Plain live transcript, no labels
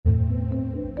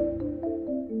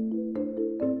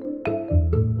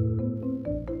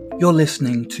You're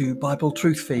listening to Bible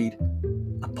Truth Feed,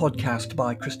 a podcast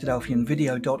by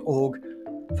Christadelphianvideo.org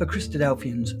for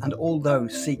Christadelphians and all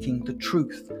those seeking the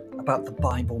truth about the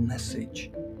Bible message.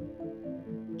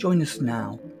 Join us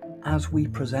now as we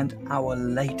present our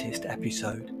latest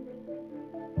episode.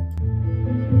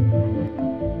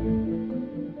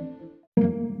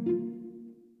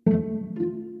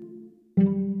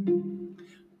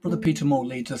 Brother Peter Moore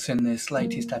leads us in this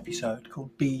latest episode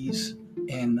called Bees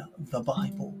in the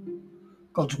Bible.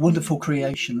 God's wonderful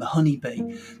creation, the honeybee.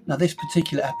 Now this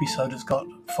particular episode has got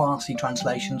Farsi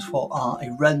translations for our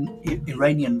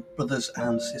Iranian brothers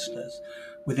and sisters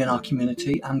within our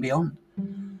community and beyond.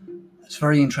 It's a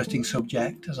very interesting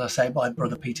subject, as I say, by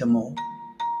Brother Peter Moore.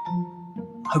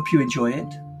 Hope you enjoy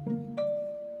it.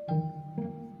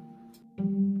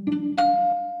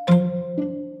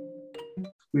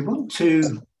 We want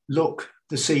to look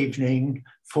this evening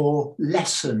for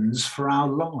lessons for our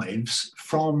lives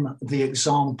from the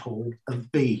example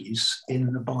of bees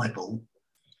in the Bible.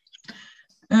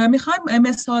 میخوایم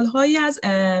مثالهایی از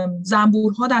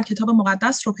زنبورها در کتاب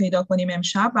مقدس رو پیدا کنیم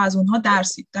امشب و از اونها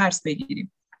درس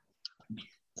بگیریم.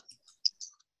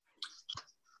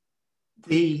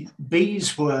 The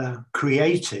bees were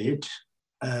created,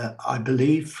 I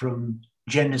believe, from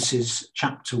Genesis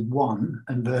chapter 1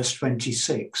 and verse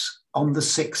 26 on the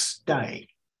sixth day.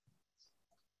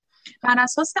 بر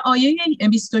اساس آیه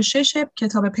 26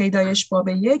 کتاب پیدایش باب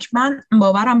 1 من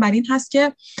باورم بر این هست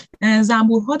که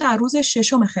زنبورها در روز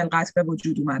ششم خلقت به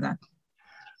وجود اومدن.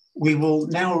 We will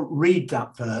now read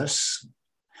that verse.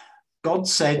 God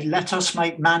said, "Let us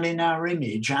make man in our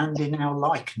image and in our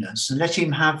likeness, and let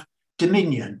him have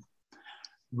dominion,"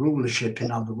 rulership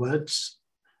in other words,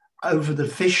 over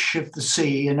the fish of the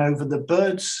sea and over the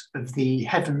birds of the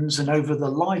heavens and over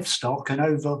the livestock and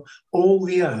over all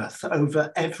the earth, over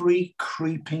every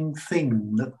creeping thing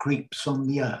that creeps on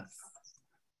the earth.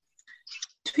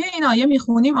 توی این آیه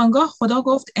میخونیم آنگاه خدا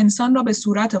گفت انسان را به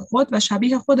صورت خود و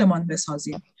شبیه خودمان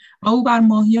بسازیم و او بر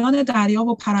ماهیان دریا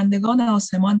و پرندگان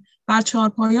آسمان، بر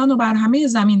چهارپایان و بر همه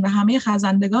زمین و همه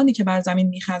خزندگانی که بر زمین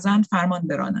میخزند فرمان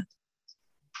براند.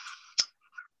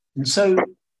 And so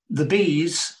the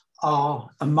bees are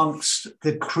amongst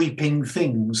the creeping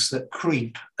things that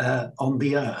creep on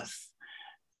the earth.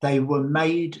 They were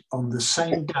made on the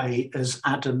same day as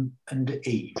Adam and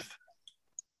Eve.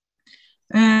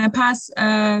 پس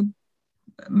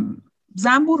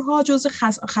زنبورها جزء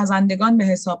خزندگان به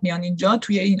حساب میان. اینجا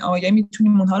توی این آیه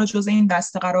میتونیم اونها رو جزء این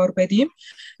دسته قرار بدیم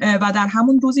و در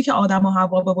همون روزی که آدم و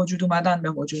حوا به وجود اومدن به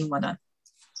وجود اومدن.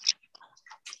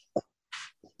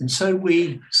 And so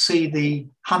we see the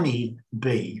honey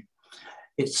bee.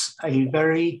 It's a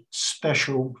very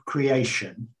special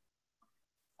creation.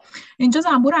 اینجا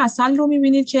زنبور عسل رو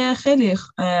می‌بینید که خیلی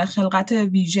خلقت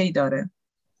ویژه‌ای داره.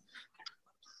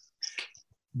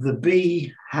 The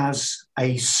bee has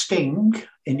a sting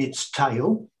in its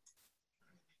tail.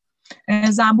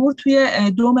 زنبور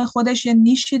توی دم خودش یه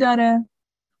نیشی داره.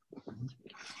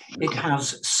 It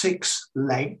has 6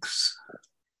 legs.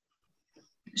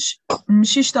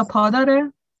 6 تا پا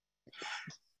داره.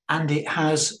 And it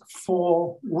has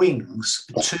 4 wings,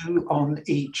 2 on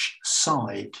each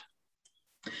side.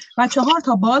 و 4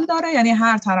 تا bal داره، یعنی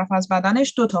هر طرف از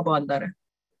بدنش 2 تا بال داره.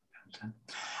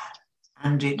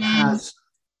 And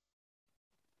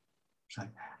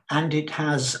it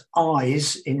has eyes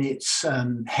in its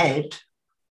head.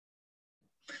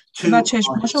 و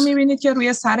چشماشو می‌بینید که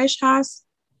روی سرش هست.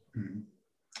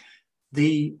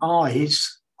 The eyes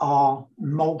are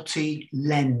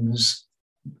multi-lens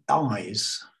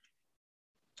eyes.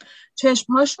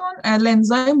 چشمهاشون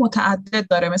لنزای متعدد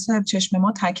داره، مثل چشم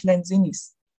ما تک لنزی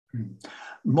نیست.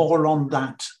 More on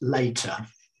that later.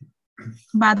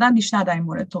 بعداً بیشتر در این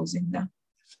مورد توضیح میدم.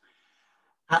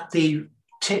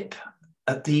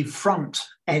 At the front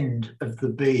end of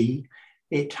the bee,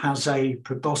 it has a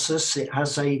proboscis, it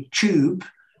has a tube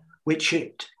which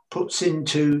it puts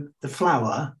into the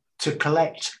flower to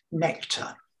collect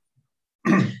nectar.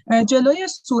 جلوی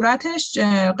صورتش،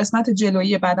 قسمت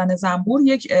جلویی بدن زنبور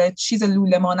یک چیز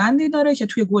لوله مانندی داره که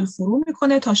توی گل فرو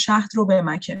میکنه تا شهد رو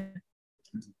بمکه.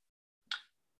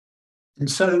 And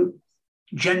so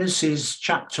Genesis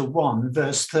chapter 1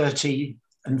 verse 30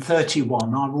 and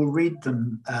 31, I will read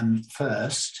them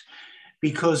first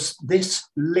because this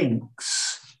links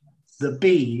the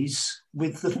bees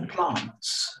with the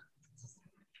plants.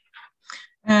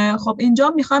 خب اینجا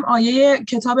میخوایم آیه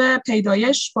کتاب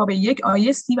پیدایش باب 1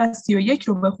 آیه 30 و 31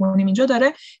 رو بخونیم. اینجا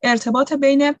داره ارتباط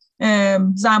بین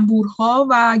زنبورها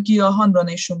و گیاهان رو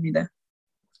نشون میده.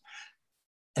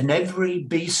 and every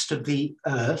beast of the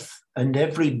earth and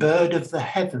every bird of the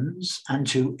heavens and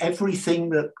to everything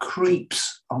that creeps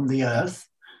on the earth,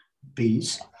 bees,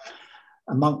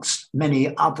 amongst many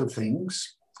other things,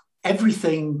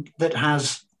 everything that has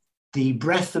the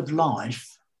breath of life,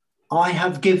 I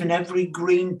have given every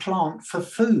green plant for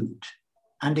food.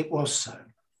 And it was so.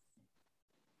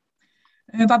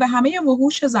 و به همه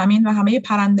وحوش زمین و همه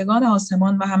پرندگان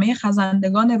آسمان و همه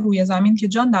خزندگان روی زمین که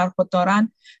جان در خود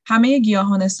دارند همه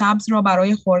گیاهان سبز را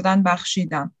برای خوردن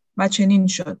بخشیدم و چنین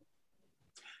شد.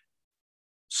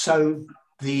 So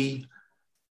the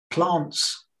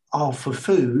plants are for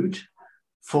food,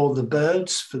 for the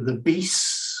birds, for the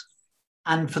beasts,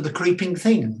 and for the creeping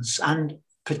things, and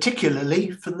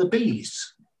particularly for the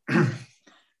bees.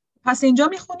 پس اینجا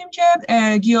میخونیم که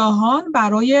گیاهان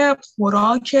برای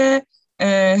خوراک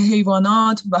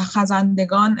حیوانات و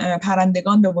خزندگان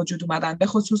پرندگان به وجود اومدن. به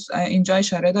خصوص اینجا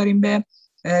اشاره داریم به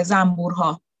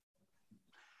زنبورها.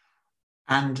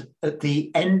 And at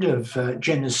the end of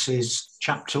Genesis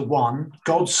chapter 1,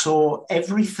 God saw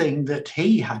everything that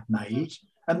he had made,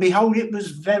 and behold, it was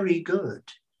very good.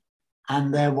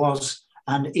 And there was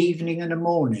an evening and a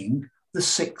morning, the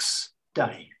sixth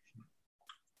day.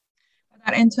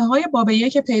 در انتهای باب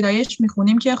 1 پیدایش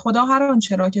میخونیم که خدا هر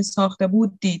آنچه را که ساخته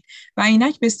بود دید و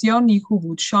اینک بسیار نیکو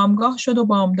بود. شامگاه شد و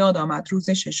بامداد آمد، روز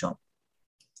ششم.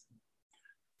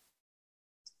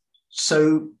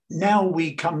 So now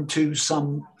we come to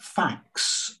some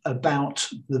facts about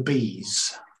the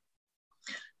bees.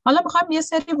 حالا میخوایم یه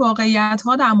سری واقعیت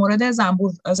ها در مورد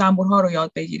زنبورها رو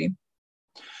یاد بگیریم.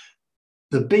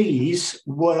 The bees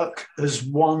work as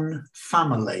one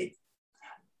family.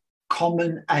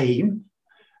 Common aim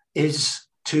is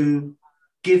to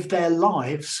give their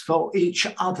lives for each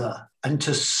other and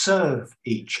to serve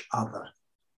each other.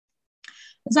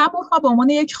 زنبورها به عنوان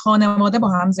یک خانواده با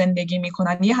هم زندگی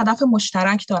میکنن. یه هدف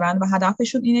مشترک دارن و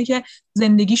هدفشون اینه که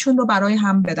زندگیشون رو برای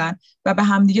هم بدن و به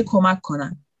همدیگه کمک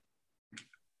کنن.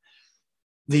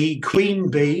 The queen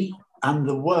bee and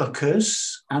the workers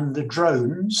and the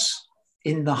drones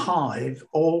in the hive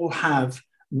all have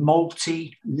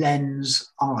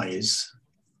multi-lens eyes.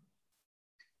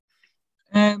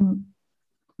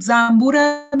 زنبور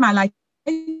ملکه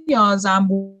یا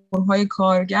زنبورهای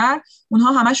کارگر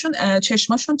اونها همشون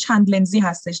چشماشون چند لنزی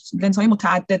هستش، لنزهای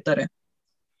متعدد داره.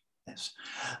 Yes.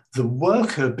 The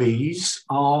worker bees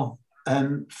are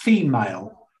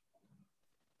female.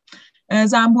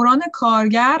 زنبوران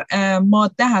کارگر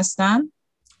ماده هستن.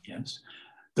 Yes.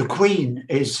 The queen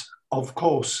is of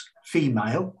course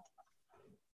female.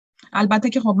 البته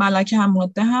که خب ملکه هم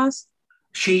ماده هست.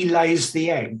 She lays the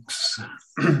eggs.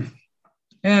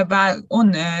 و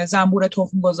اون زنبور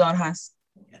تخم گذار هست.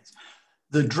 Yes.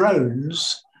 The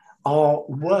drones are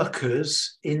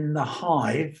workers in the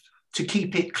hive to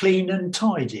keep it clean and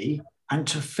tidy and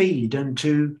to feed and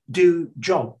to do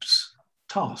jobs,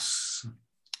 tasks.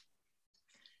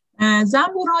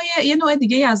 زنبورهای یه نوع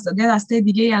دیگه از دسته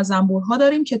دیگه از زنبورها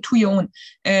داریم که توی اون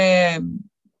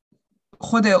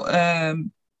خود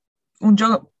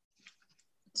اونجا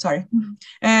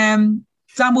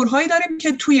زنبورهایی داریم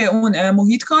که توی اون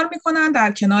محیط کار میکنن،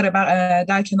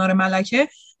 در کنار ملکه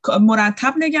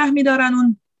مرتب نگه میدارن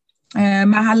اون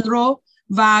محل رو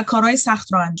و کارهای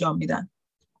سخت رو انجام میدن.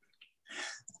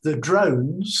 The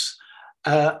drones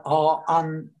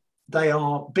they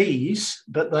are bees,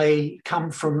 but they come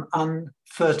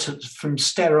from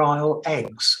sterile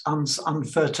eggs,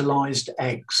 unfertilized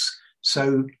eggs. So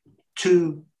two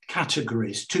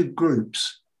categories, two groups,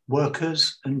 workers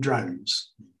and drones.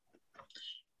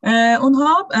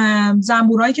 اونها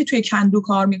زنبورهایی که توی کندو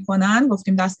کار میکنن،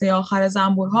 گفتیم دسته آخر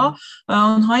زنبورها،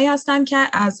 اونهایی هستن که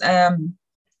از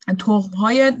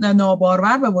تخم‌های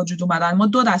نابارور به وجود اومدن. ما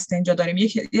دو دسته اینجا داریم،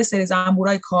 یه سری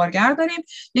زنبورهای کارگر داریم،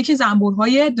 یکی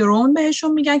زنبورهای درون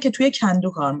بهشون میگن که توی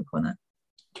کندو کار میکنن.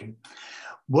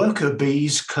 Worker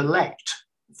bees collect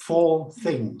 4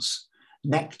 things: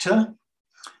 nectar,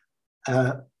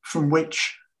 from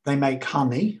which they make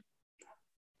honey,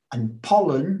 and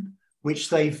pollen, which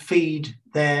they feed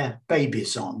their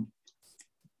babies on.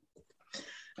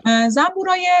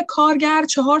 زنبورای کارگر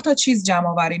 4 تا چیز جمع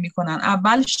آوری میکنن.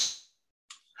 اول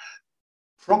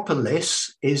Propolis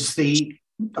is the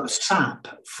sap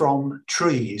from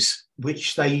trees,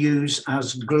 which they use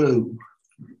as glue.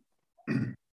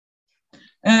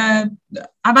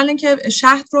 اول اینکه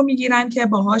شهد رو میگیرن که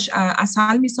باهاش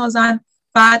عسل میسازن،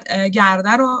 بعد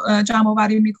گرده رو جمع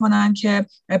آوری میکنن که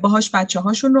باهاش بچه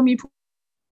هاشون رو میپوشن.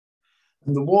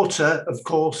 And the water, of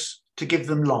course, to give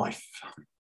them life.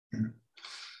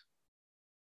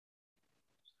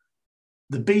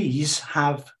 The bees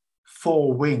have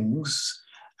 4 wings,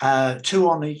 2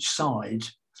 on each side,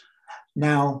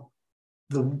 Now,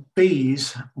 the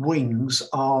bees' wings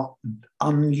are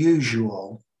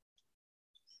unusual.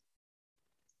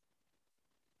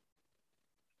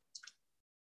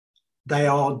 They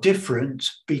are different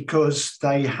because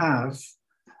they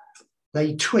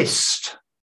twist.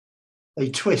 They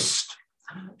twist.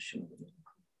 I'm not sure.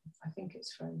 I think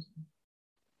it's frozen.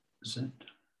 Is it?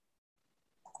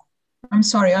 I'm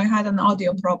sorry, I had an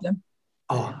audio problem.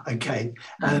 Oh, okay.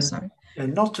 I'm sorry.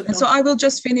 Not, So I will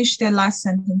just finish the last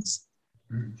sentence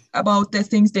about the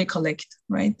things they collect,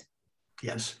 right?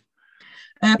 Yes.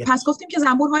 پس گفتیم که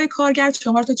زنبورهای کارگر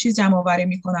 4 تا چیز جمع آوری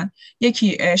میکنن.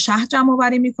 یکی شهد جمع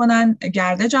آوری میکنن،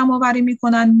 گرده جمع آوری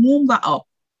میکنن، موم و آب.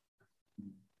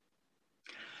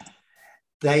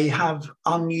 They have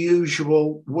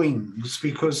unusual wings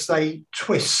because they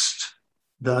twist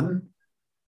them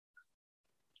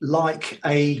like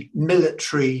a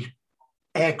military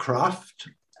aircraft,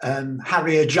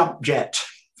 Harrier jump jet.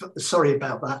 Sorry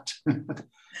about that.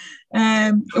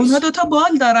 اونها 2 تا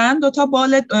بال دارن، 2 تا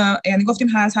بال، یعنی گفتیم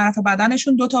هر طرف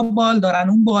بدنشون 2 تا بال دارن.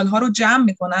 اون بالها رو جمع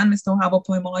میکنن مثل اون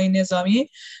هواپیماهای نظامی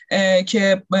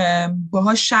که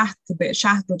باهاش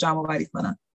شهد رو جمع آوری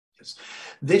کنن.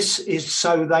 This is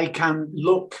so they can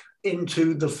look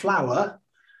into the flower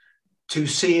to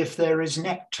see if there is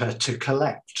nectar to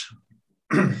collect.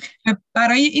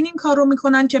 برای این کار رو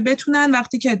میکنن که بتونن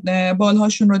وقتی که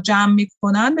بالهاشون رو جمع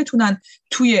میکنن بتونن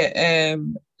توی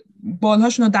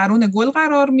بالهاشون رو درون گل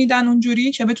قرار میدن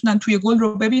اونجوری که بتونن توی گل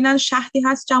رو ببینن شهدی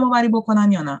هست جمع آوری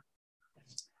بکنن یا نه.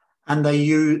 And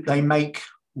they make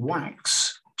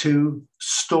wax to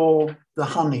store the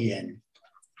honey in.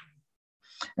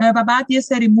 و بعد یه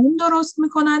سری موم درست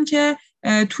میکنن که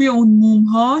توی اون موم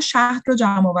ها شهد رو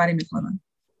جمع آوری میکنن.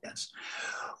 Yes.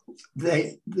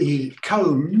 The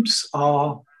combs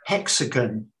are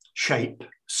hexagon shape,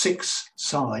 6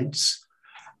 sides,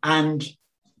 and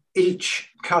each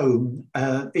comb,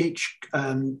 each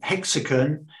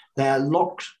hexagon, they're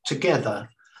locked together,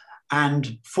 and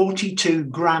 42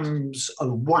 grams of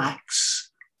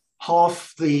wax,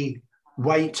 half the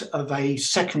weight of a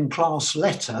second-class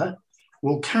letter,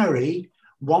 will carry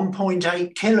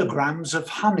 1.8 kilograms of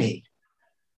honey.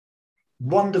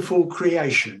 Wonderful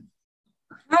creation.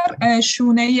 هر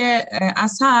شونه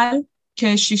عسل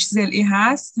که 6 ضلعی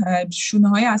هست، شونه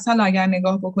های عسل اگر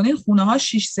نگاه بکنید خونه ها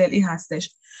 6 ضلعی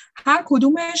هستش. هر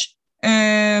کدومش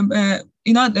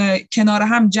اینا کنار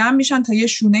هم جمع میشن تا یه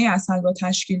شونه عسل رو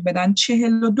تشکیل بدن.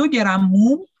 42 گرم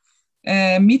موم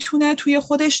میتونه توی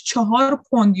خودش 4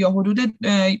 پوند یا حدود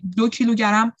 2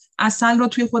 کیلوگرم عسل رو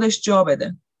توی خودش جا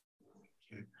بده.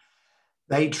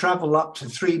 They travel up to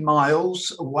 3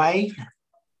 miles away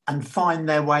and find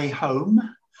their way home,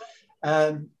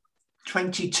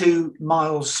 22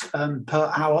 miles per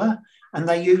hour, and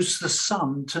they use the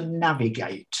sun to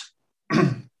navigate.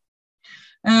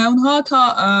 اونها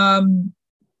تا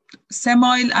 3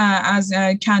 مایل از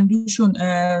کندوشون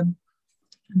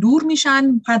دور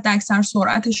میشن. حد اکثر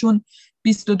سرعتشون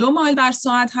 22 مایل بر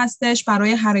ساعت هستش.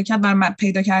 برای حرکت و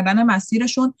پیدا کردن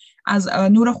مسیرشون از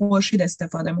نور خورشید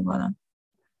استفاده میکنن.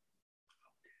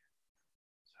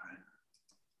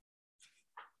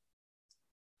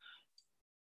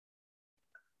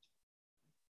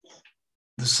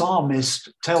 The psalmist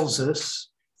tells us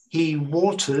he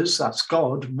waters, that's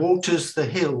God, waters the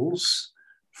hills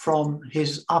from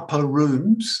his upper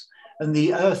rooms, and the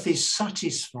earth is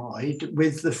satisfied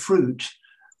with the fruit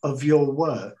of your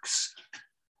works.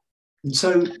 And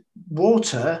so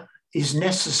water is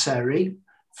necessary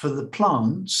for the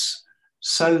plants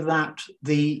so that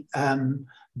the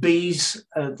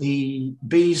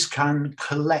bees can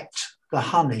collect the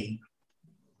honey.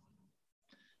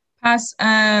 پس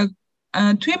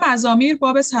توی مزامیر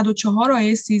باب 104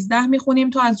 آیه 13 میخونیم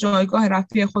تو از جایگاه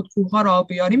رفیع خود کوه‌ها را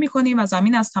آبیاری میکنی و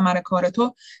زمین از ثمر کار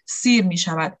تو سیر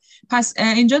میشود. پس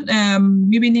اینجا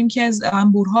میبینیم که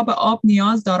زنبورها به آب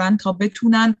نیاز دارن تا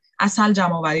بتونن عسل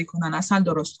جمع آوری کنن، عسل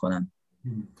درست کنن.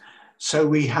 So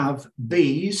we have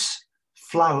bees,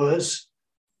 flowers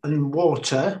and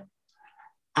water,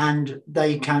 and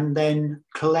they can then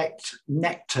collect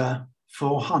nectar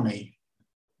for honey.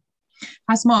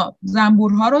 پس ما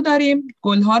زنبورها رو داریم،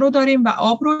 گلها رو داریم و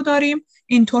آب رو داریم.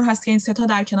 اینطور هست که این 3 تا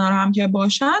در کنار هم که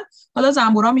باشن حالا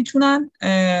زنبورها میتونن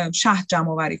شهد جمع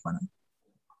آوری کنن.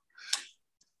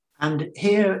 And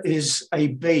here is a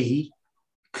bee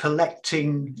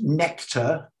collecting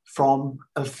nectar from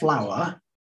a flower.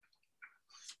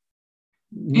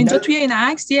 اینجا توی این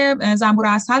عکس یه زنبور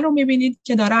عسل رو میبینید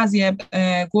که داره از یه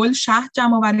گل شهد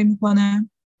جمع آوری میکنه.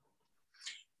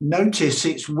 Notice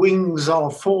its wings are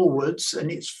forwards and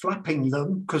it's flapping them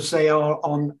because they are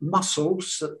on muscles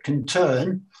that can turn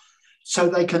so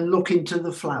they can look into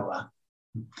the flower.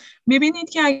 میبینید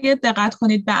که اگه دقت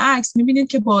کنید به عکس میبینید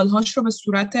که بالهاش رو به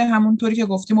صورت همونطوری که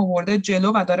گفتیم آورده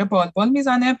جلو و داره بال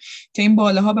میزنه که این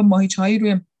باله ها به ماهیچه‌هایی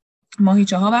روی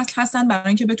ماهیچه ها وصل هستن برای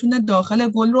اینکه بتونه داخل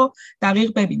گل رو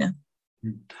دقیق ببینه.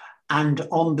 And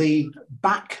on the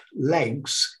back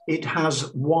legs it has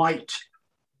white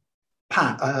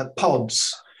pods.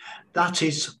 That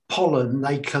is pollen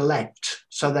they collect.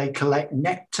 So they collect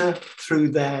nectar through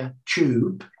their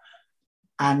tube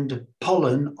and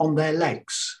pollen on their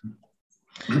legs.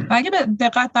 و اگه به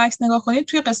دقت به عکس نگاه کنید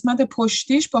توی قسمت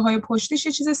پشتیش پاهای پشتیش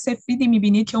یه چیز سفیدی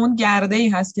میبینید که اون گرده‌ای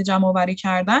هست که جمع آوری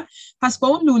کردن. پس با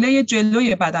اون لوله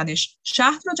جلوی بدنش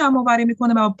شهد رو جمع آوری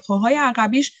میکنه و با پاهای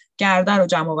عقبیش گرده رو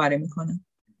جمع آوری میکنه.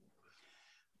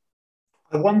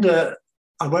 I wonder,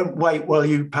 I won't wait while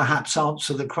you perhaps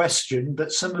answer the question,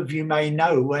 but some of you may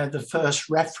know where the first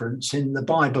reference in the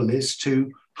Bible is to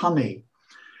honey.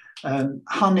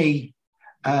 Honey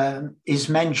is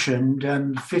mentioned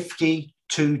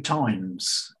 52 times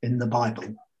in the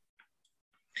Bible.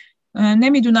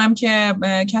 نمیدونم که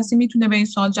کسی میتونه به این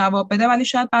سوال جواب بده ولی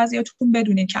شاید بعضیاتون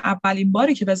بدونین که اولین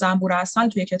باری که به زنبور عسل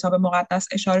توی کتاب مقدس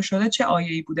اشاره شده چه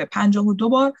آیه‌ای بوده. 52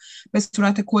 بار به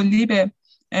صورت کلی به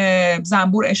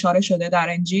زنبور اشاره شده در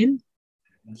انجیل.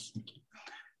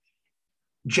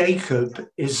 Jacob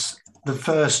is the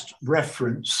first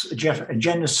reference.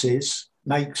 Genesis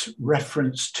makes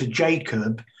reference to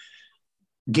Jacob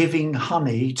giving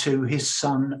honey to his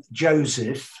son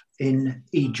Joseph in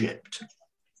Egypt.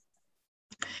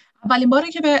 اولین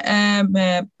باری که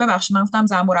ببخشید من گفتم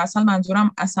زنبور عسل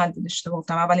منظورم عسل بوده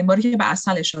گفتم. اولین باری که به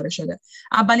عسل اشاره شده.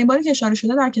 اولین باری که اشاره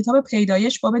شده در کتاب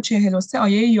پیدایش باب 43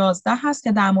 آیه 11 هست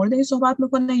که در مورد این صحبت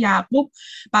میکنه یعقوب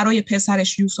برای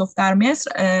پسرش یوسف در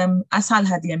مصر عسل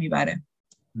هدیه میبره.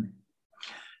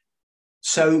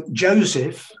 So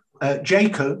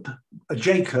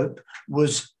Jacob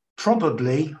was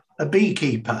probably a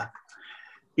beekeeper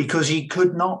because he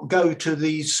could not go to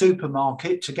the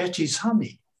supermarket to get his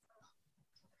honey.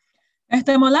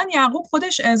 احتمالاً یعقوب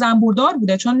خودش زنبوردار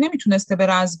بوده چون نمیتونسته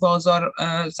بره از بازار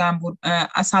زنبور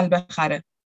عسل بخره.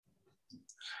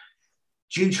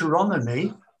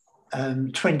 Deuteronomy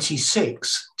 26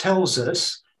 tells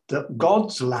us that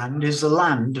God's land is a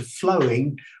land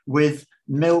flowing with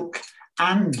milk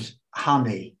and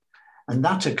honey, and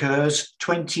that occurs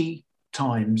 20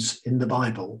 times in the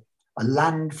Bible. A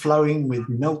land flowing with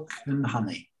milk and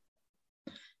honey.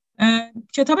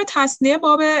 کتاب تثنیه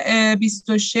باب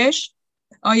 26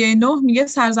 آیه 9 میگه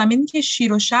سرزمینی که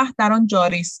شیر و شهد در آن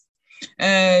جاری است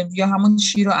یا همون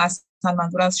شیر و عسل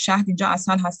منظور از شهد اینجا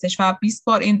عسل هستش و 20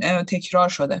 بار این تکرار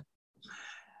شده.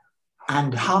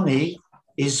 And honey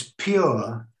is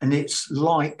pure and it's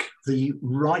like the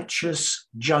righteous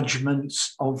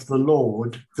judgments of the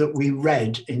Lord that we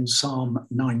read in Psalm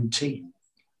 19.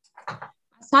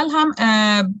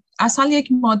 عسل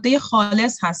یک ماده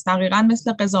خالص هست دقیقاً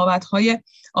مثل قضاوت‌های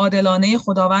عادلانه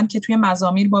خداوند که توی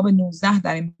مزامیر باب 19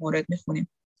 در این مورد می‌خونیم.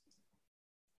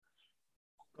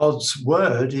 God's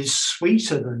word is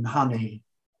sweeter than honey.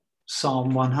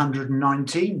 Psalm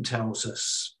 119 tells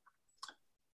us.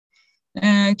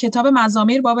 کتاب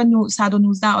مزامیر باب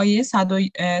 119 آیه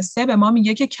 103 به ما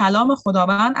میگه که کلام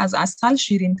خداوند از عسل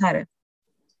شیرین‌تره.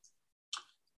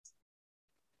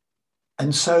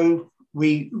 And so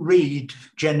we read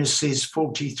Genesis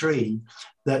 43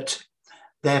 that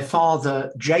their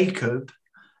father Jacob,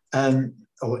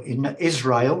 or in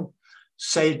Israel,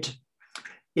 said,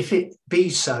 if it be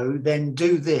so, then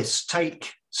do this, take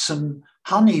some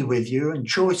honey with you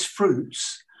and choice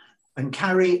fruits and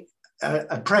carry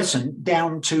a present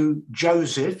down to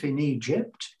Joseph in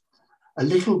Egypt, a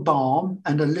little balm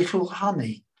and a little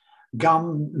honey, gum,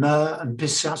 myrrh and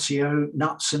pistachio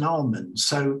nuts and almonds.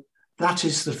 So that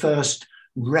is the first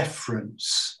reference.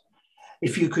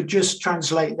 If you could just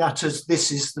translate that as this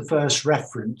is the first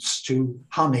reference to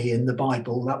honey in the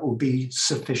Bible, that will be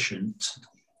sufficient.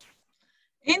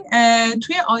 این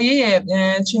توی آیه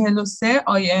 43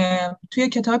 توی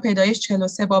کتاب پیدایش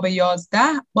 43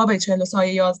 باب 43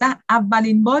 آیه 11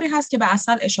 اولین باری هست که به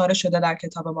عسل اشاره شده در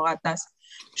کتاب مقدس.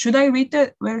 Should I read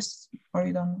the verse or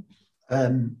you don't?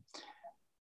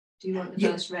 Do you want the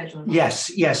verse read or not?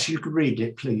 Yes, you could read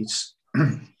it, please.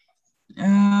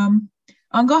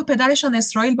 آنگاه پدرشان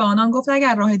اسرائیل به آنان گفت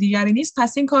اگر راه دیگری نیست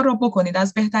پس این کار را بکنید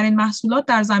از بهترین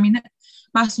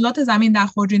محصولات زمین در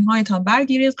خرجین‌هایتان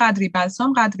برگیرید قدری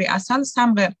بلسام قدری عسل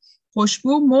سمغ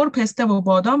خوشبو مر پسته و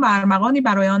بادام و ارمغانی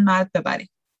برای آن مرد ببرید.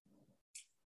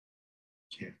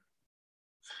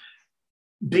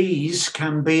 Bees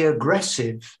can be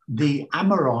aggressive. The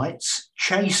Amorites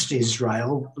chased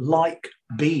Israel like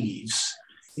bees.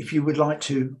 if you would like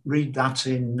to read that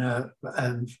in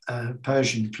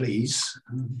Persian, please.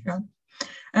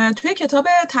 توی کتاب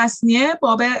تثنیه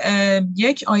باب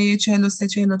 1 آیه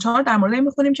 43-44 در مورد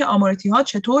میخونیم که آموریتی ها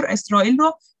چطور اسرائیل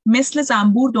رو مثل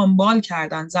زنبور دنبال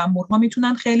کردن. زنبورها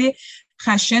میتونن خیلی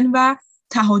خشن و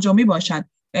تهاجمی باشن.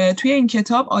 توی این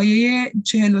کتاب آیه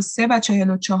 43 و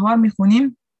 44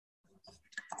 میخونیم.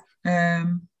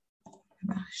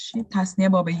 تثنیه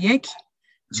باب 1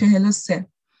 43.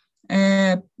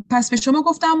 پس به شما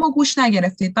گفتم ما گوش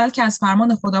نگرفتید، بلکه از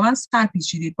فرمان خداوند سر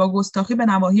پیچیدید، با گستاخی به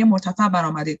نواحی مرتفع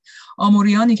برآمدید.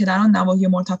 آموریانی که در آن نواحی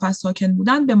مرتفع ساکن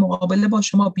بودند به مقابله با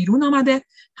شما بیرون آمده،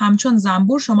 همچون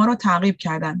زنبور شما را تعقیب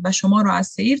کردند و شما را از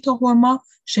سعیر تا هرما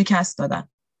شکست دادند.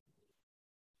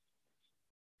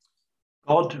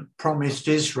 God promised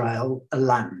Israel a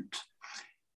land.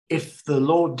 If the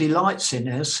Lord delights in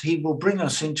us, he will bring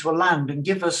us into a land and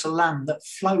give us a land that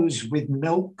flows with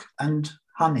milk and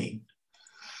honey.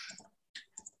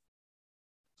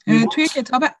 توی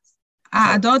کتاب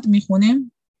اعداد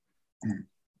میخونیم.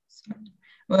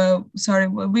 Sorry,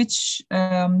 which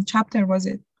chapter was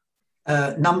it?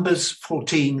 Numbers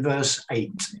 14 verse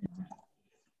 8.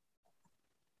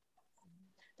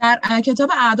 در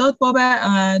کتاب اعداد باب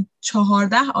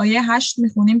 14 آیه 8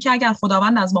 میخونیم که اگر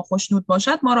خداوند از ما خوشنود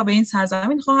باشد ما را به این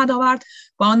سرزمین خواهد آورد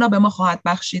و آن را به ما خواهد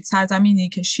بخشید، سرزمینی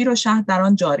که شیر و شهد در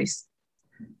آن جاری است.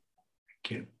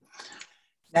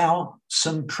 Now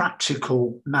some practical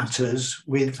matters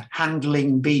with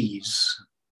handling bees.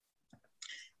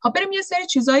 خب بریم یه سری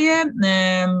چیزای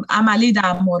عملی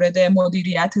در مورد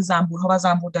مدیریت زنبورها و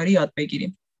زنبورداری یاد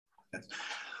بگیریم.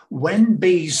 When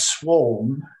bees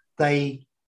swarm, they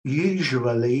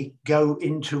usually go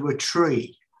into a tree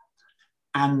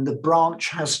and the branch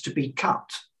has to be cut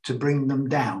to bring them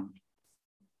down.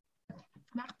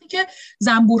 وقتی که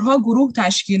زنبورها گروه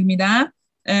تشکیل میدن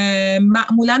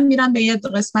معمولاً میرن به یه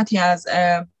قسمتی از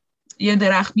یه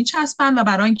درخت میچسبن و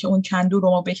برای اینکه اون کندو رو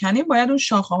ما بکنیم باید اون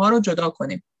شاخه ها رو جدا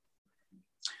کنیم.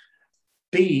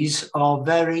 Bees are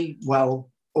very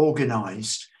well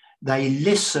organized. They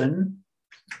listen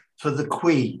for the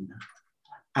queen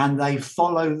and they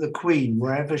follow the queen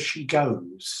wherever she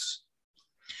goes.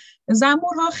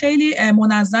 زنبورها خیلی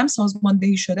منظم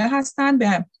سازماندهی شده هستن،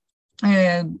 به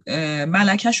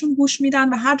ملکه‌شون گوش میدن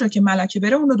و هر جا که ملکه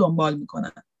بره اون رو دنبال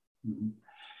میکنن.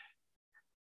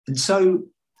 And so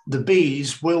the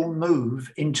bees will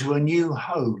move into a new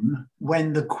home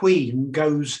when the queen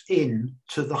goes in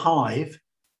to the hive.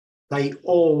 They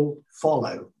all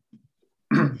follow.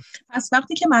 پس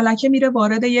وقتی که ملکه میره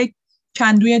وارد یک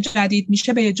کندوی جدید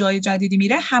میشه، به یه جای جدیدی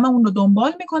میره، همه اون رو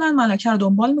دنبال میکنن، ملکه رو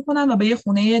دنبال میکنن و به یه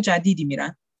خونه جدیدی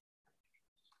میرن.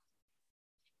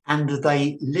 And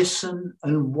they listen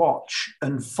and watch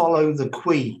and follow the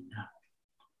queen.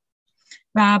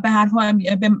 و به هر حال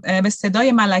به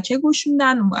صدای ملکه گوش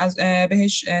میدن، از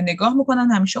بهش نگاه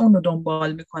میکنن، همیشه اون رو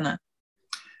دنبال میکنن.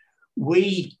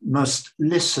 We must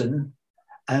listen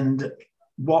and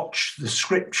watch the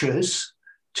scriptures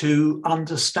to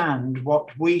understand what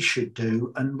we should do,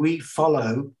 and we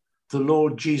follow the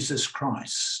Lord Jesus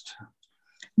Christ.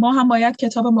 ما هم باید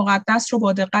کتاب مقدس رو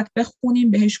با دقت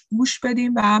بخونیم، بهش گوش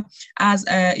بدیم و از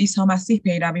عیسی مسیح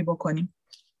پیروی بکنیم.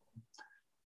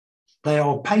 They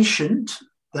are patient.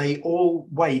 They all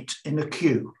wait in a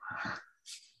queue.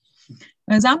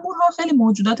 زنبورها خیلی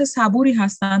موجودات صبوری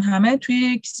هستن، همه توی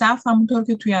یک صف، همونطور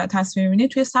که توی تصویر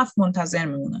می‌بینید توی صف منتظر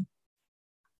میمونن.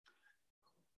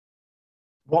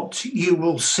 What you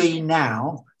will see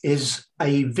now is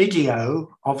a video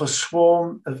of a swarm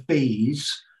of bees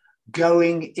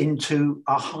going into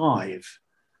a hive.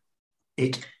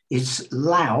 It is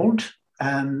loud,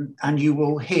 and you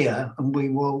will hear, and we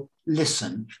will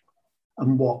listen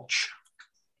and watch.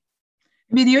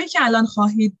 ویدیویی که الان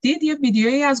خواهید دید یه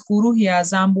ویدیویی از گروهی از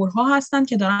زنبورها هستن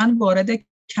که دارن وارد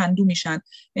کندو میشن.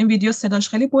 این ویدیو صداش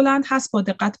خیلی بلند هست، با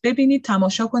دقت ببینید،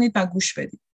 تماشا کنید و گوش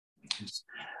بدید.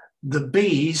 The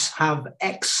bees have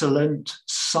excellent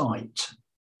sight.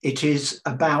 It is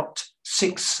about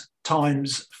 6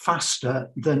 times faster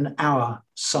than our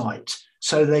sight,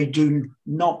 so they do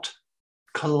not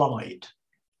collide.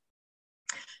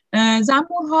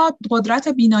 زنبورها قدرت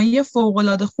بینایی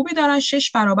فوق‌العاده خوبی دارن،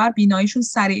 6 برابر بیناییشون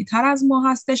سریعتر از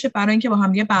ما هستش برای اینکه با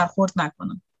هم دیگه برخورد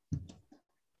نکنن.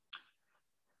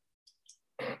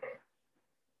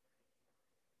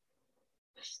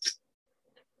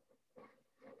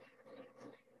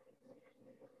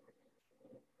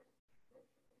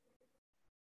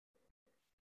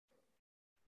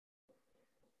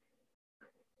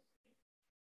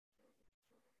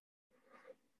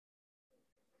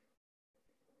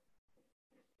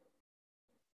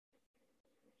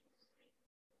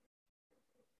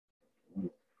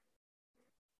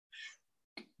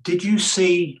 Did you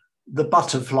see the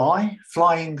butterfly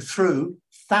flying through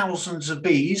thousands of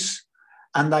bees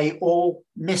and they all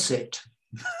miss it?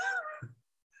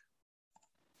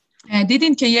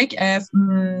 دیدین که یک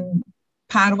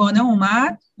پروانه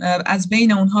اومد از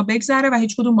بین اونها بگذره و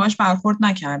هیچ کدوم باهاش برخورد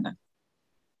نکردن.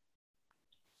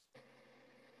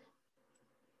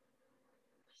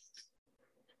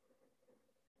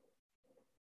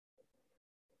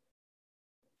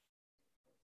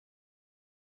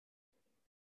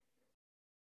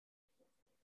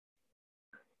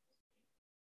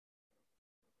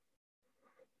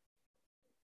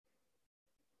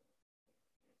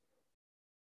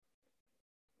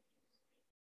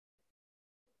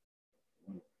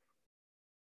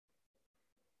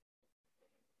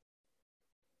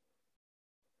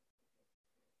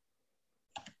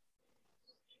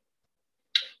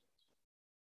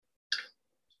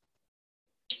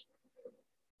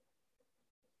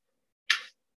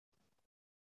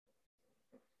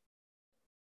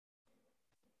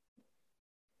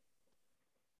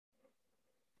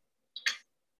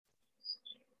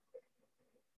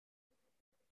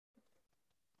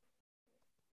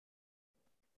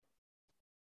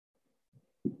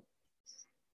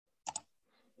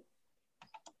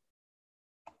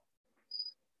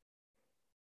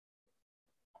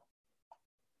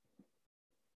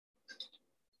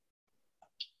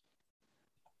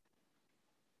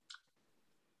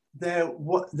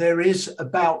 There is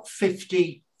about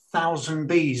 50,000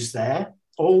 bees there,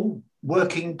 all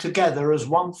working together as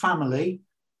one family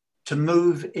to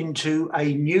move into a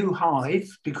new hive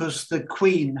because the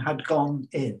queen had gone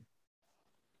in.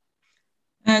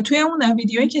 توی اون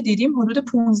ویدیویی که دیدیم حدود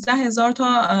 15,000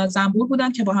 تا زنبور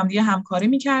بودن که با هم دیگه همکاری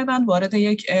می‌کردن وارد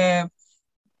یک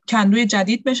کندوی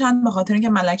جدید بشن به خاطر اینکه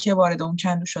ملکه وارد اون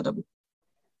کندو شده بود.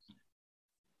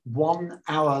 1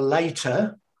 hour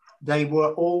later they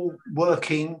were all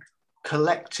working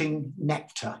collecting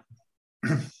nectar.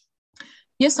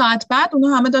 یه ساعت بعد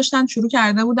اونها همه داشتن شروع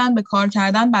کرده بودن به کار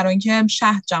کردن برای اینکه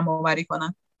شهد جمع آوری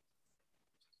کنن.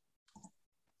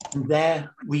 And there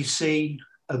we see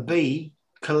a bee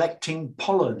collecting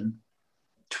pollen,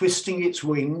 twisting its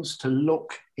wings to look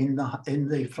in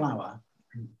the flower.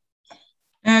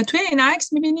 توی این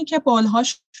عکس می‌بینی که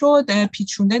بالهاش رو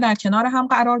پیچونده در کنار هم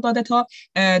قرار داده تا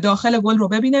داخل گل رو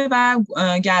ببینه و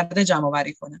گرده جمع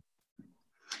آوری کنه.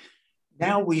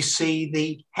 Now we see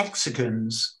the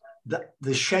hexagons,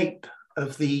 the shape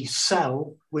of the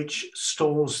cell which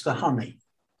stores the honey.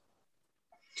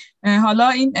 حالا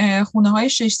این خونه‌های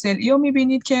 6 ضلعی رو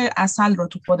می‌بینید که عسل رو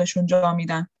تو خودشون جا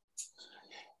میدن.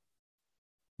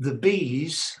 The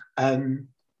bees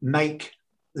make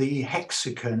the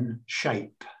hexagon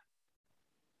shape.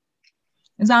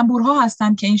 زنبورها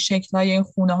هستن که این شکل‌های این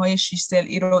خونه‌های 6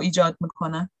 ضلعی رو ایجاد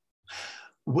میکنن.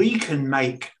 We can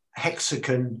make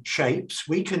hexagon shapes.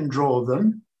 We can draw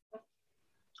them.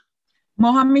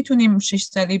 ما هم میتونیم 6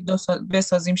 ضلعی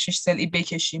بسازیم، 6 ضلعی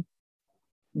بکشیم.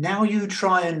 Now you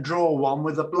try and draw one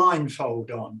with a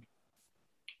blindfold on.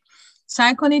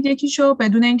 سعی کنید یکیشو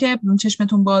بدون اینکه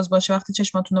چشمتون باز باشه وقتی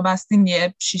چشماتون رو بستین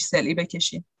یه 6 ضلعی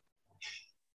بکشید.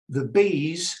 The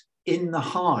bees in the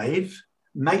hive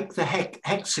make the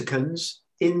hexagons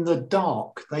in the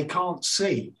dark. They can't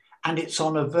see, and it's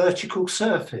on a vertical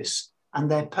surface, and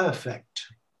they're perfect.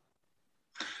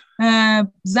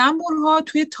 زنبورها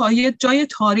توی جای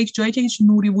تاریک، جایی که هیچ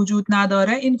نوری وجود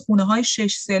نداره، این خونه های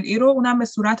 6 ضلعی رو اونم به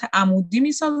صورت عمودی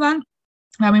میسازن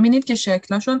و میبینید که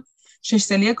شکلشون 6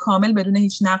 ضلعی کامل بدون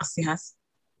هیچ نقصی هست.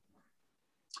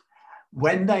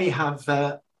 When they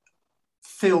have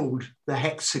filled the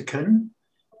hexagon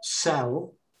cell,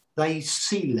 they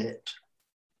seal it.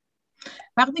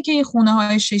 وقتی که این خونه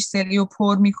های 6 ضلعی رو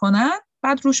پر میکنن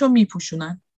بعد روش رو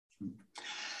میپوشونن.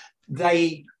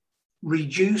 They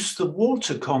reduce the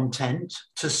water content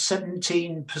to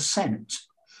 17%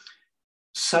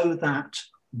 so that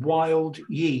wild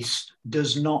yeast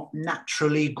does not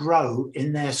naturally grow in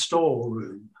their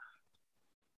storeroom.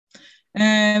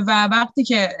 و وقتی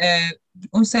که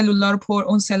اون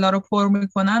سلا رو پر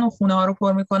میکنن، اون خونه ها رو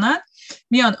پر میکنن،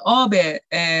 میان آب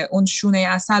اون شونه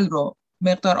عسل رو،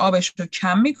 مقدار آبش رو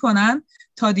کم میکنن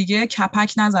تا دیگه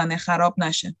کپک نزنه، خراب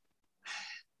نشه.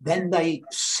 Then they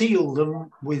seal them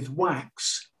with wax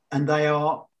and they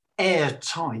are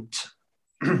airtight.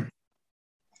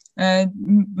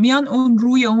 میان اون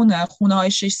روی اون خونه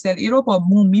های 6 ضلعی رو با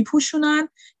موم میپوشونن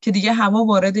که دیگه هوا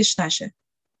واردش نشه.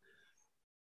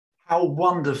 How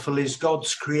wonderful is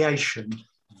God's creation.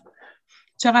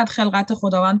 چقدر خلقت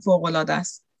خداوند فوق‌العاده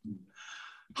است.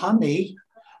 Honey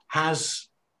has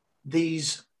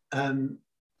these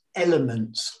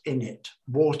elements in it: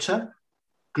 water,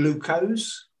 glucose,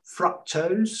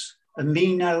 fructose,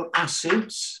 amino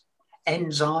acids,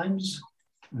 enzymes,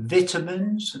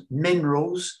 vitamins,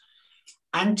 minerals,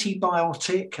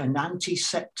 antibiotic and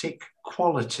antiseptic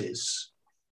qualities.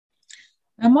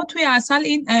 ما توی عسل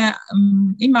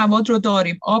این مواد رو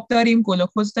داریم. آب داریم،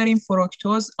 گلوکوز داریم،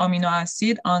 فروکتوز، آمینو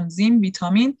اسید، آنزیم،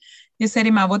 ویتامین، یه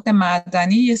سری مواد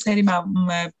معدنی،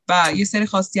 یه سری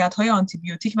خاصیت‌های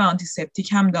آنتیبیوتیک و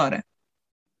آنتیسپتیک هم داره.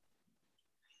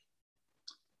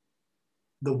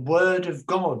 The word of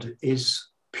God is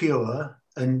pure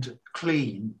and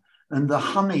clean, and the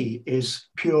honey is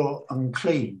pure and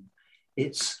clean.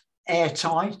 It's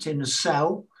airtight in a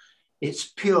cell. It's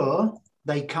pure.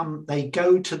 They go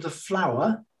to the flower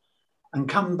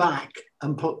and come back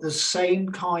and put the same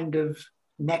kind of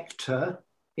nectar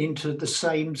into the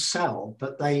same cell,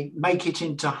 but they make it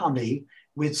into honey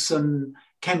with some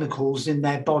chemicals in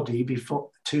their body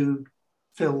to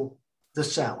fill the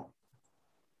cell.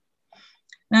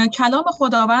 کلام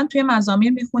خداوند توی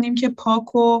مزامیر میخونیم که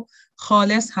پاک و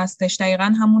خالص هستش،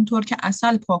 دقیقا همونطور که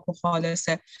عسل پاک و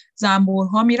خالصه.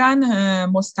 زنبورها میرن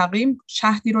مستقیم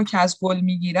شهدی رو که از گل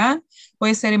میگیرن با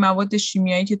یه سری مواد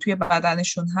شیمیایی که توی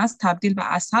بدنشون هست تبدیل به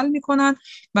عسل میکنن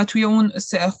و توی اون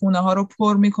خونه ها رو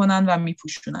پر میکنن و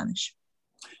میپوشوننش.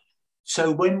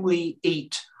 So when we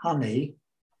eat honey,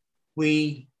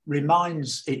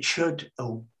 it should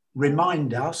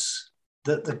remind us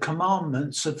that the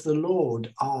commandments of the Lord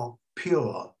are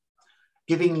pure,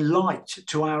 giving light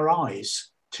to our eyes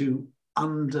to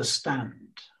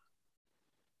understand.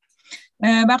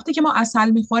 وقتی که ما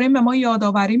عسل میخوریم به ما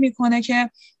یادآوری میکنه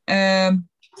که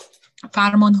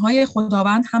فرمانهای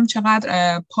خداوند هم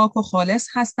چقدر پاک و خالص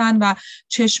هستند و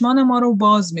چشمان ما رو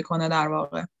باز میکنه در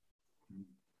واقع.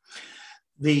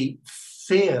 The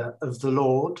fear of the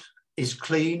Lord is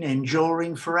clean,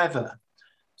 enduring forever.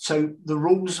 So the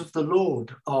rules of the Lord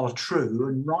are true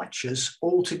and righteous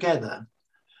altogether,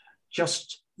 just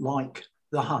like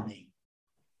the honey.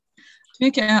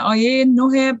 توی آیه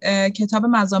 9 کتاب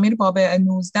مزامیر باب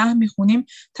 19 میخونیم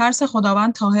ترس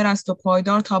خداوند طاهر است و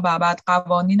پایدار تا به ابد،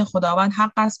 قوانین خداوند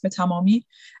حق است به تمامی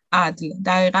عدل.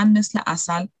 دقیقاً مثل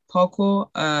عسل پاک و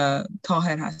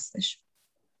طاهر هستش.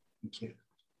 Thank you.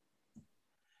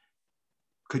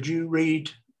 Could you read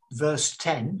verse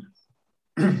 10?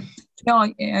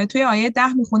 توی آیه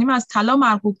 10 میخونیم از طلا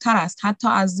مرغوب تر است حتی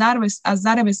از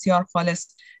زر بسیار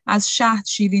خالص، از شهد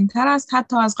شیرین تر است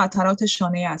حتی از قطرات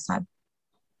شانه عسل.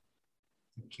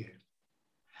 Thank you.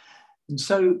 And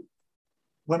so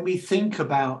when we think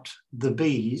about the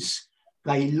bees,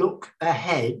 they look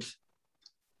ahead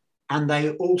and they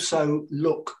also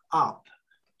look up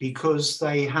because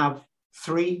they have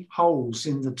 3 holes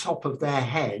in the top of their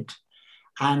head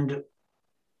and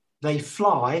they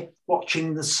fly watching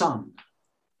the sun.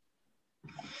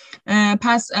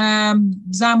 پس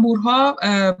زنبورها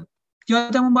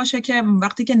یادمون باشه که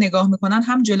وقتی که نگاه میکنن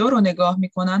هم جلو رو نگاه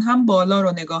میکنن هم بالا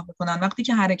رو نگاه میکنن. وقتی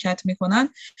که حرکت میکنن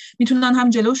میتونن هم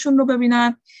جلوشون رو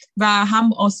ببینن و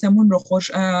هم آسمون رو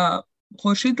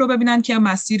خورشید رو ببینن که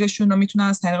مسیرشون رو میتونن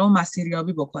از طریق اون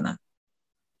مسیریابی بکنن.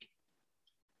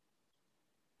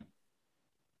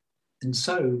 And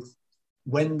so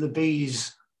when the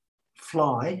bees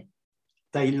fly,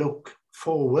 they look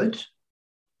forward.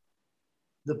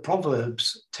 The Proverbs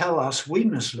tell us we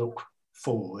must look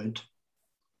forward.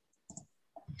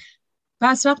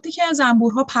 پس وقتی که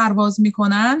زنبورها پرواز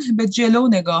میکنن به جلو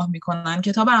نگاه میکنن.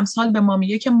 کتاب امثال به ما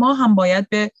میگه که ما هم باید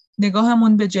به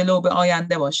نگاهمون به جلو به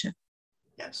آینده باشه.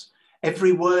 Yes.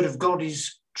 Every word of God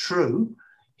is true.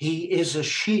 He is a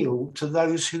shield to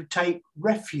those who take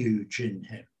refuge in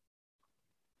him.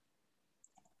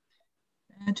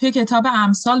 توی کتاب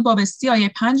امثال باب 30 آیه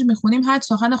 5 میخونیم هر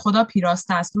سخن خدا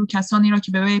پیراسته است، رو کسانی را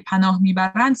که به وی پناه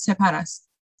میبرند سپر است.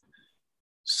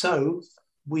 So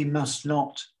we must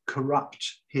not corrupt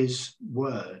his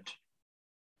word.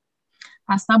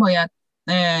 پس نباید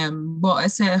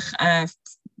باعث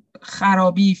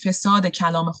خرابی فساد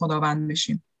کلام خداوند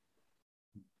بشیم.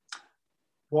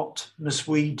 What must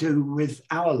we do with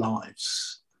our lives?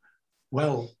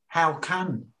 Well, how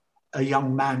can a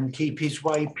young man keep his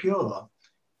way pure?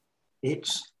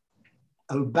 It's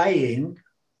obeying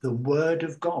the word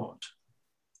of God.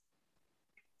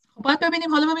 باید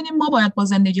حالا ببینیم ما باید با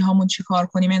زندگی هامون چی کار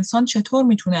کنیم. انسان چطور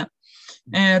میتونه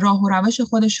راه و روش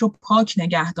خودش رو پاک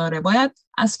نگه داره؟ باید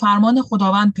از فرمان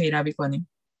خداوند پیروی کنیم.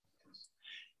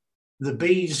 The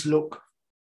bees look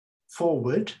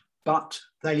forward, but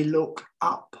they look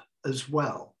up as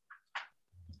well.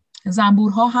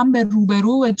 زنبورها هم به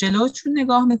روبرو و جلوشون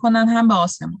نگاه میکنن هم به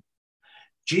آسمون.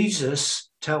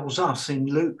 Jesus tells us in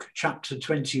Luke chapter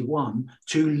 21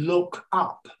 to look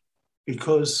up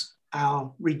because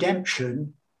our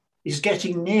redemption is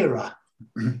getting nearer.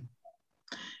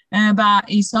 و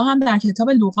عیسی هم در کتاب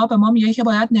لوقا به ما میگه که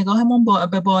باید نگاهمون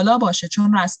به بالا باشه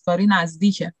چون رستگاری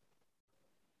نزدیکه.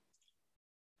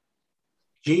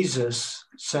 Jesus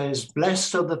says,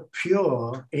 blessed are the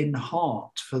pure in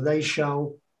heart, for they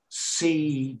shall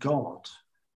see God.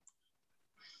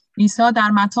 عیسی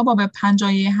در متی باب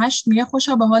 58 میگه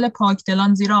خوشا به حال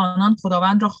پاکدلان زیرا آنان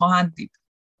خداوند را خواهند دید.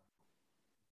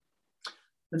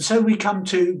 And so we come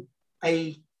to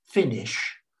a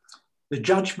finish. The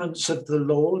judgments of the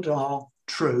Lord are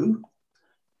true,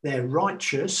 they're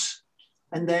righteous,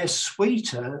 and they're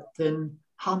sweeter than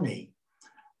honey.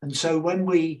 And so when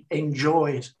we enjoy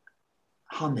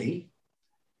honey,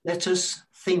 let us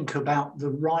think about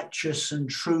the righteous and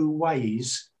true ways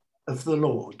of the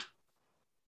Lord.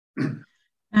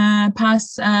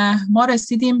 پس ما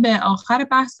رسیدیم به آخر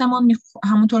بحثمون.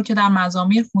 همونطور که در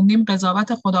مزامیر خوندیم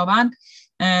قضاوت خداوند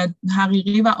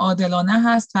حقیقی و عادلانه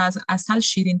هست و از عسل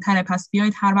شیرین تره. پس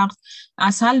بیایید هر وقت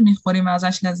عسل میخوریم و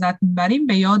ازش لذت میبریم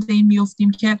به یاد این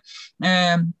میفتیم که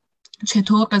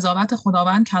چطور قضاوت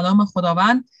خداوند، کلام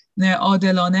خداوند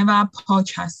عادلانه و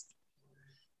پاک هست.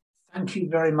 Thank you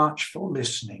very much for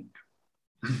listening.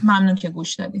 ممنون که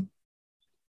گوش دادید.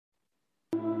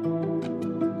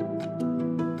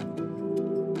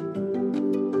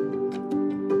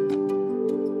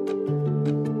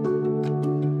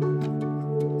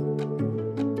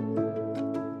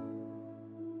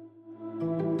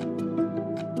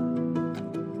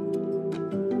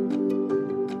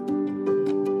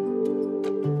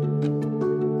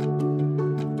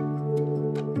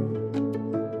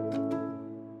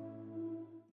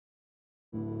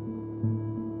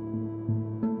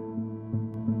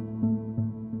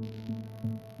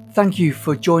 Thank you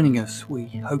for joining us. We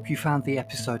hope you found the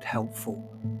episode helpful.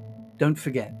 Don't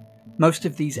forget, most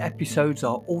of these episodes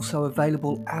are also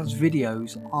available as videos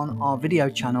on our video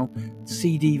channel,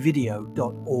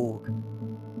 cdvideo.org.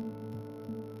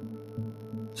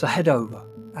 So head over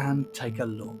and take a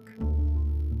look.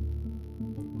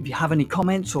 If you have any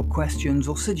comments or questions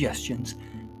or suggestions,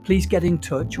 please get in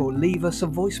touch or leave us a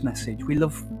voice message. We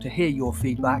love to hear your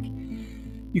feedback.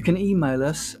 You can email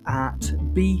us at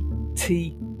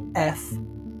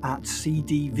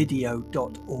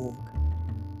btf@cdvideo.org.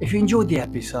 If you enjoyed the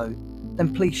episode, then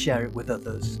please share it with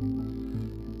others.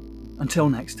 Until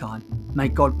next time, may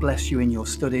God bless you in your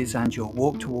studies and your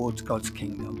walk towards God's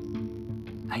kingdom.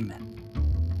 Amen.